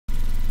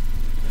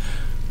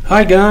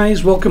Hi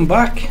guys, welcome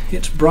back.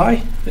 It's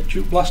Bry at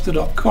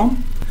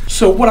jukeblaster.com.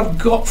 So what I've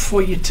got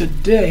for you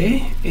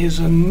today is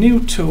a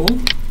new tool.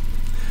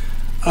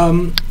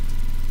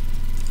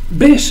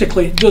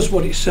 Basically it does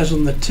what it says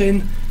on the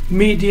tin,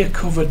 media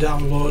cover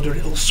downloader.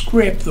 It'll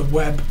scrape the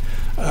web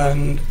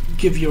and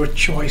give you a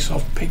choice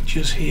of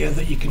pictures here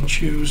that you can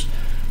choose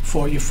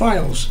for your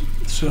files.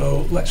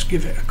 So let's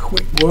give it a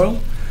quick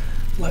whirl.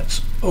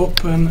 Let's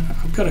open,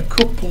 I've got a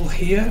couple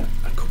here,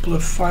 a couple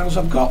of files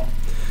I've got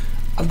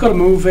a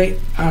movie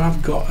and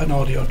I've got an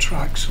audio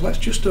track, so let's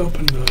just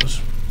open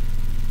those.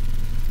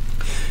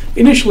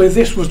 Initially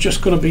this was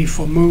just going to be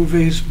for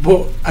movies,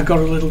 but I got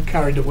a little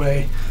carried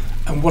away,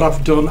 and what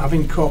I've done, I've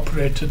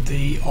incorporated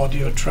the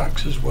audio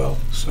tracks as well.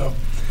 So,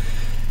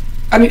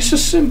 and it's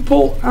as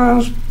simple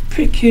as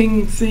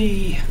picking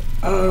the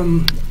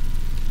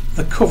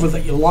cover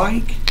that you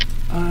like.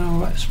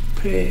 Let's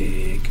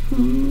pick,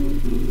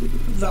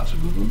 that's a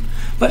good one.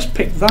 Let's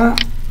pick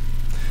that,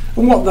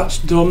 and what that's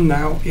done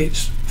now,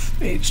 it's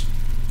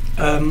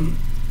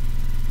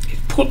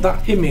put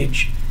that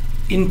image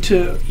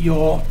into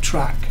your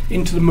track,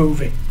 into the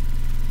movie.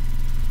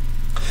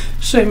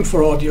 Same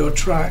for audio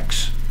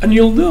tracks, and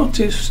you'll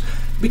notice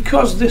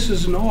because this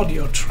is an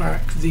audio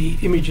track, the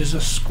images are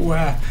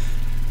square,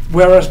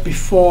 whereas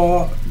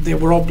before they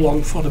were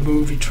oblong for the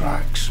movie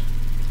tracks.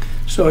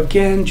 So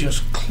again,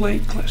 just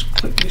let's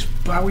click this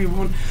Bowie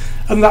one,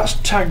 and that's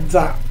tagged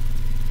that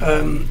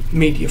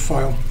media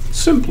file.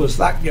 Simple as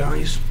that,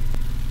 guys.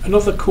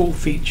 Another cool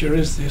feature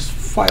is this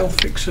file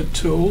fixer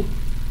tool,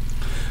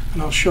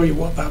 and I'll show you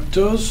what that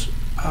does.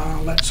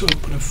 Let's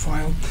open a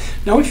file.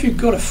 Now if you've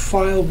got a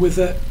file with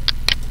a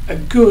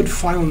good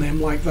file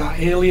name like that,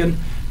 Alien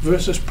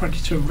versus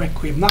Predator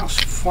Requiem, that's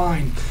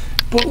fine.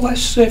 But let's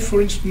say for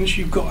instance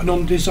you've got an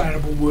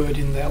undesirable word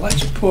in there.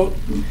 Let's put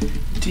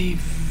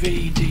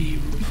DVD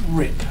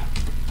rip.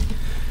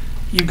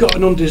 You've got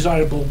an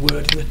undesirable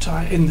word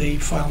in the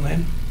file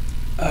name.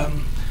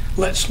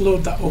 Let's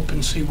load that up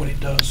and see what it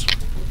does.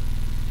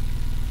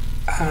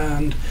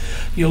 And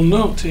you'll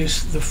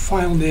notice the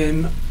file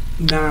name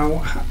now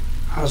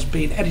has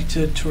been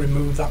edited to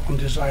remove that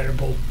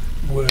undesirable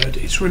word.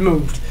 It's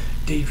removed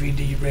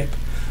DVD rip,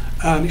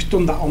 and it's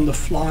done that on the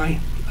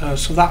fly.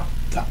 So that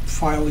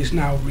file is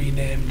now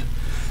renamed.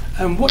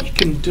 And what you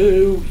can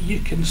do, you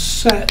can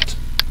set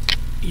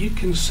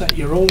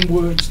your own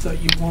words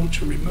that you want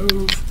to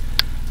remove,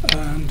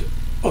 and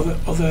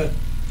other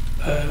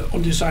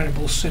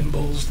undesirable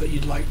symbols that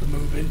you'd like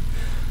removing.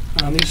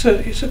 And it's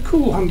a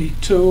cool, handy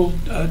tool.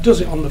 Does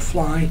it on the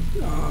fly,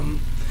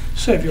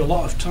 save you a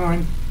lot of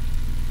time.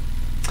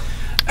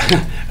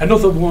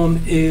 Another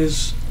one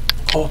is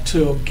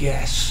auto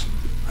guess,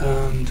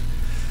 and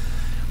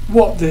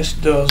what this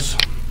does,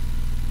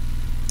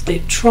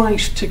 it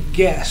tries to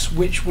guess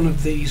which one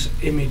of these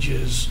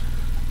images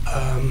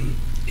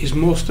is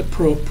most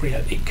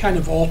appropriate. It kind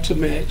of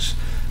automates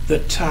the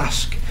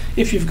task.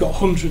 If you've got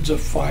hundreds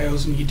of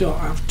files and you don't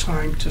have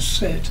time to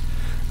sit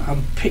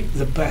and pick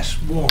the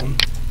best one,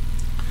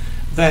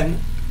 then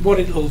what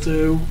it'll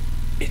do,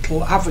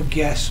 it'll have a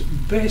guess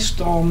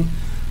based on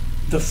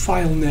the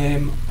file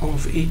name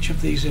of each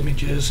of these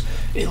images.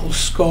 It'll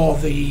score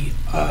the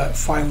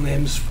file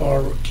names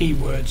for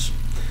keywords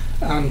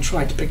and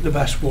try to pick the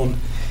best one.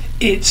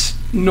 It's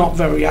not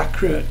very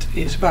accurate,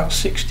 it's about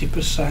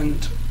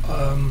 60%,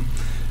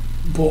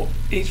 but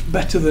it's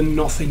better than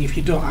nothing if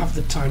you don't have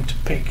the time to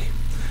pick.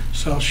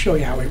 So I'll show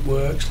you how it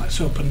works. Let's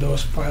open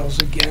those files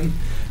again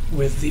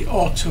with the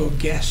auto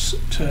guess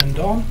turned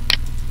on.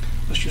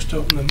 Let's just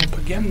open them up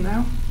again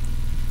now,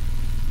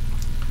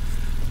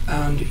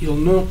 and you'll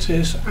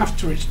notice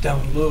after it's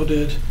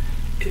downloaded,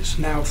 it's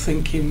now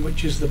thinking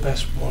which is the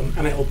best one,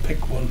 and it'll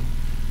pick one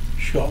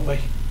shortly.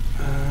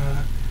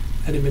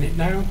 Any minute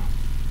now.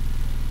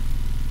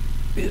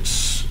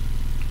 It's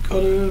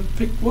gonna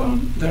pick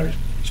one. There,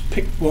 it's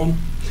picked one,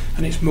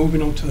 and it's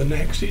moving on to the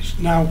next. It's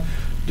now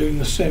doing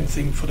the same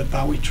thing for the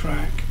Bowie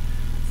track.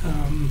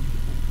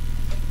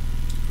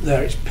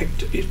 There, it's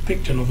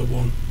picked another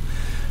one.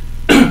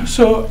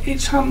 So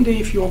it's handy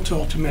if you want to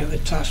automate the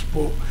task,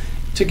 but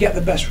to get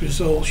the best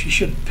results you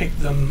should pick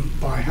them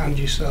by hand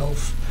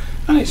yourself,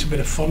 and it's a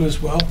bit of fun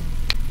as well.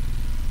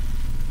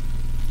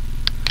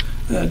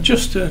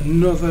 Just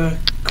another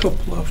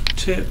couple of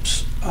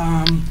tips.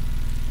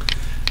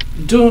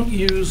 Don't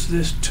use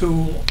this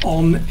tool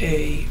on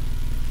a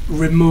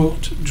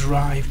remote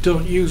drive.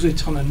 Don't use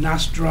it on a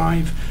NAS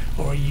drive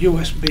or a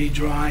USB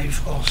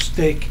drive or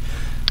stick,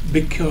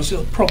 because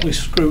it'll probably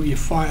screw your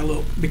file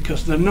up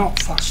because they're not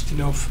fast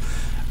enough.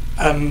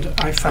 And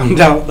I found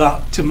out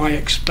that to my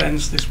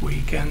expense this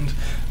weekend.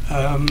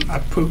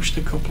 I pooched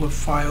a couple of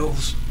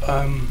files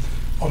on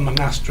my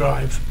NAS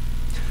drive.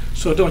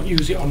 So don't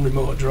use it on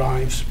remote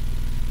drives.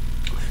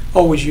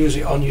 Always use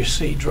it on your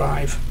C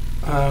drive,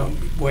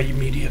 where your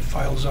media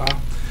files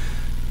are.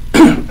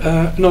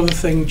 Another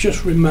thing,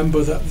 just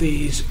remember that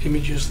these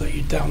images that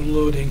you're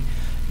downloading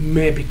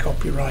may be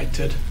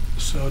copyrighted,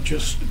 so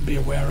just be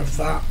aware of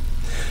that.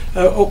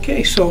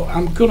 Okay, so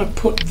I'm gonna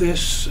put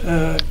this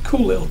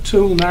cool little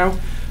tool now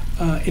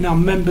in our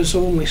members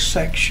only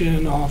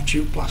section of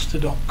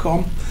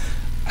dukeplaster.com,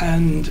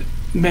 and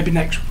maybe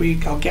next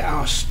week I'll get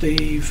our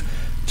Steve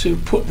to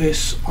put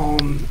this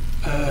on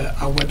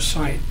our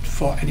website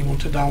for anyone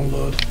to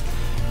download.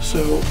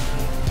 So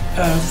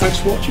thanks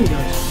for watching,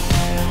 guys.